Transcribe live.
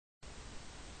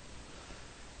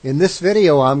In this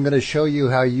video, I'm going to show you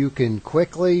how you can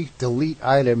quickly delete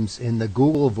items in the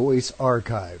Google Voice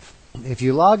archive. If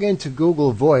you log into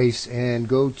Google Voice and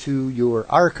go to your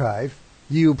archive,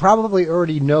 you probably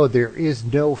already know there is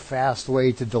no fast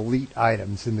way to delete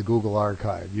items in the Google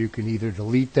archive. You can either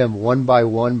delete them one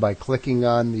by clicking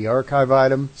on the archive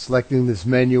item, selecting this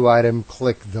menu item,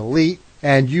 click delete,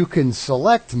 and you can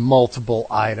select multiple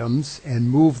items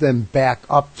and move them back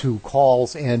up to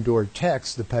calls and or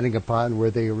text depending upon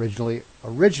where they originally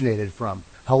originated from.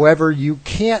 However,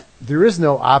 there is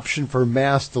no option for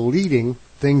mass deleting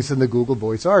things in the Google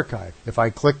Voice archive. If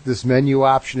I click this menu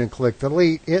option and click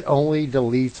delete, it only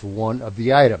deletes one of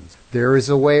the items. There is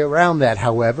a way around that,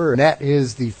 however, and that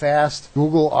is the fast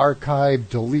Google Archive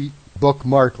Delete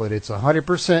Bookmarklet. It's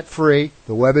 100% free.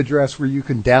 The web address where you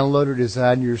can download it is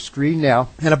on your screen now.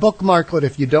 And a bookmarklet,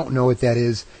 if you don't know what that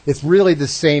is, it's really the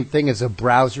same thing as a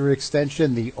browser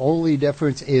extension. The only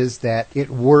difference is that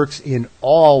it works in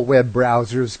all web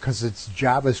browsers because it's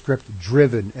JavaScript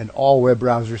driven, and all web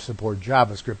browsers support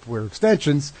JavaScript, where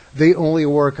extensions, they only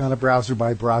work on a browser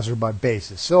by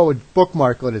basis. So a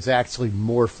bookmarklet is actually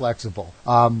more flexible.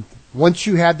 Once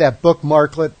you have that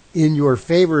bookmarklet in your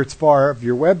favorites bar of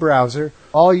your web browser,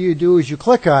 all you do is you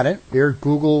click on it. Here,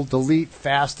 Google Delete,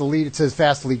 Fast Delete. It says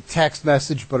Fast Delete text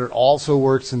message, but it also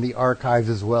works in the archives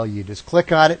as well. You just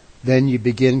click on it, then you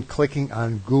begin clicking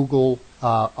on Google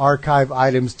archive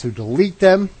items to delete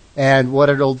them. And what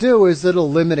it'll do is it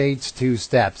eliminates two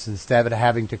steps. Instead of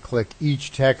having to click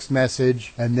each text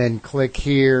message and then click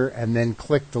here and then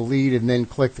click delete and then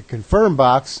click the confirm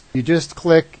box, you just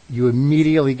click, you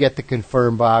immediately get the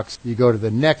confirm box, you go to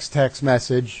the next text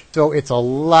message. So it's a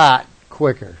lot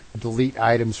quicker to delete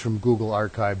items from Google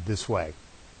Archive this way.